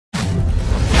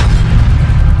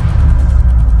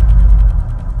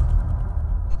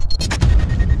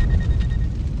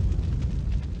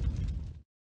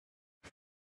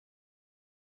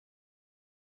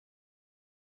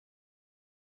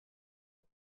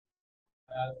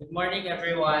Good morning,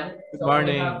 everyone. Good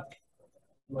morning.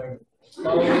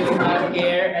 So we have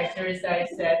here exercise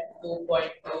set 2.2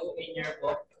 in your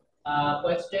book.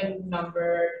 Question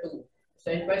number 2.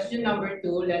 So in question number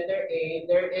 2, letter A,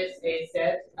 there is a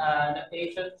set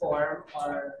notation form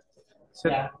or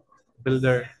Set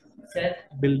builder. set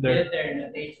Builder. builder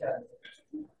notation.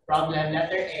 Problem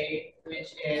letter A,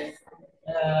 which is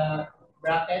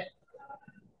bracket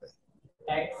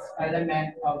x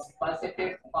element of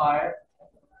positive R.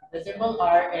 The symbol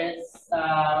R is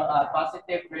a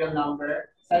positive real number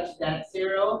such that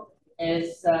 0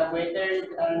 is greater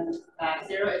than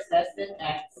 0 is less than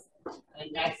x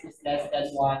and x is less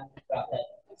than 1 bracket.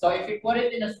 So if you put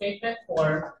it in a statement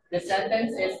form, the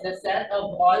sentence is the set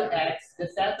of all x, the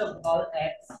set of all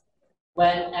x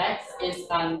when x is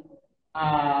an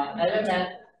element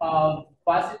of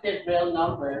positive real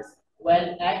numbers,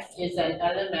 when x is an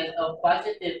element of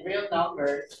positive real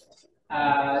numbers,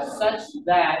 such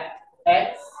that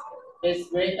x is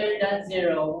greater than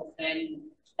 0 and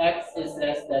x is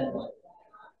less than 1.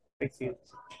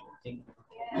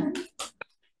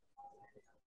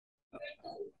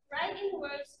 Write in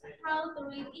words how to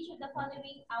read each of the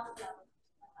following out loud.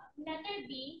 Letter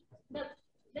B, the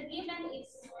given is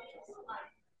R.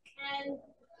 And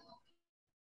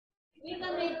we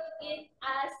can read it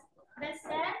as the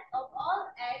set of all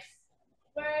x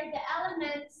where the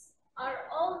elements are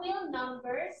all real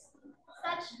numbers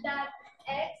such that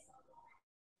x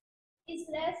is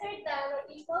lesser than or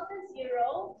equal to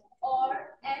 0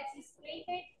 or x is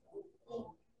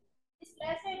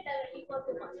lesser than or equal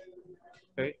to 1.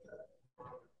 Okay.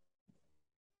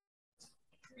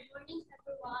 Good morning,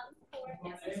 everyone, for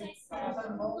exercise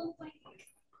 7.2.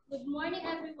 Good morning,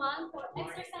 everyone, for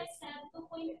exercise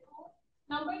 7.2.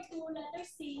 Number 2, letter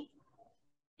C.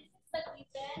 This is the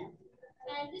given,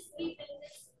 and this given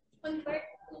is convert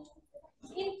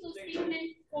into statement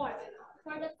form.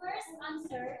 For the first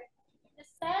answer, the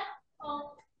set of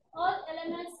all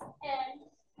elements n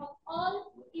of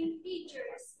all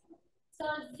integers. So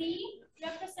Z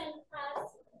represents as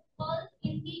all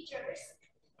integers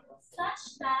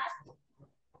such that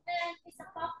n is a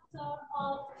factor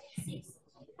of 6.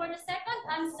 For the second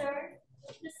answer,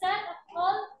 the set of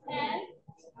all n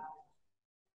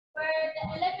where the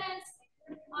elements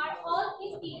are all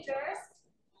integers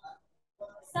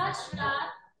such that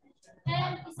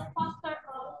n is a factor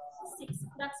of 6.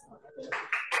 That's all.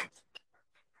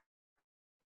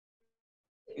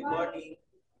 Good morning.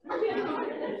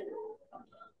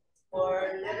 For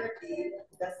letter D,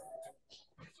 the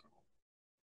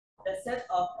set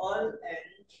of all n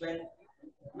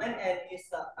when n is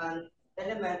an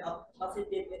element of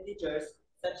positive integers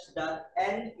such that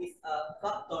n is a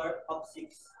factor of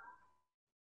 6.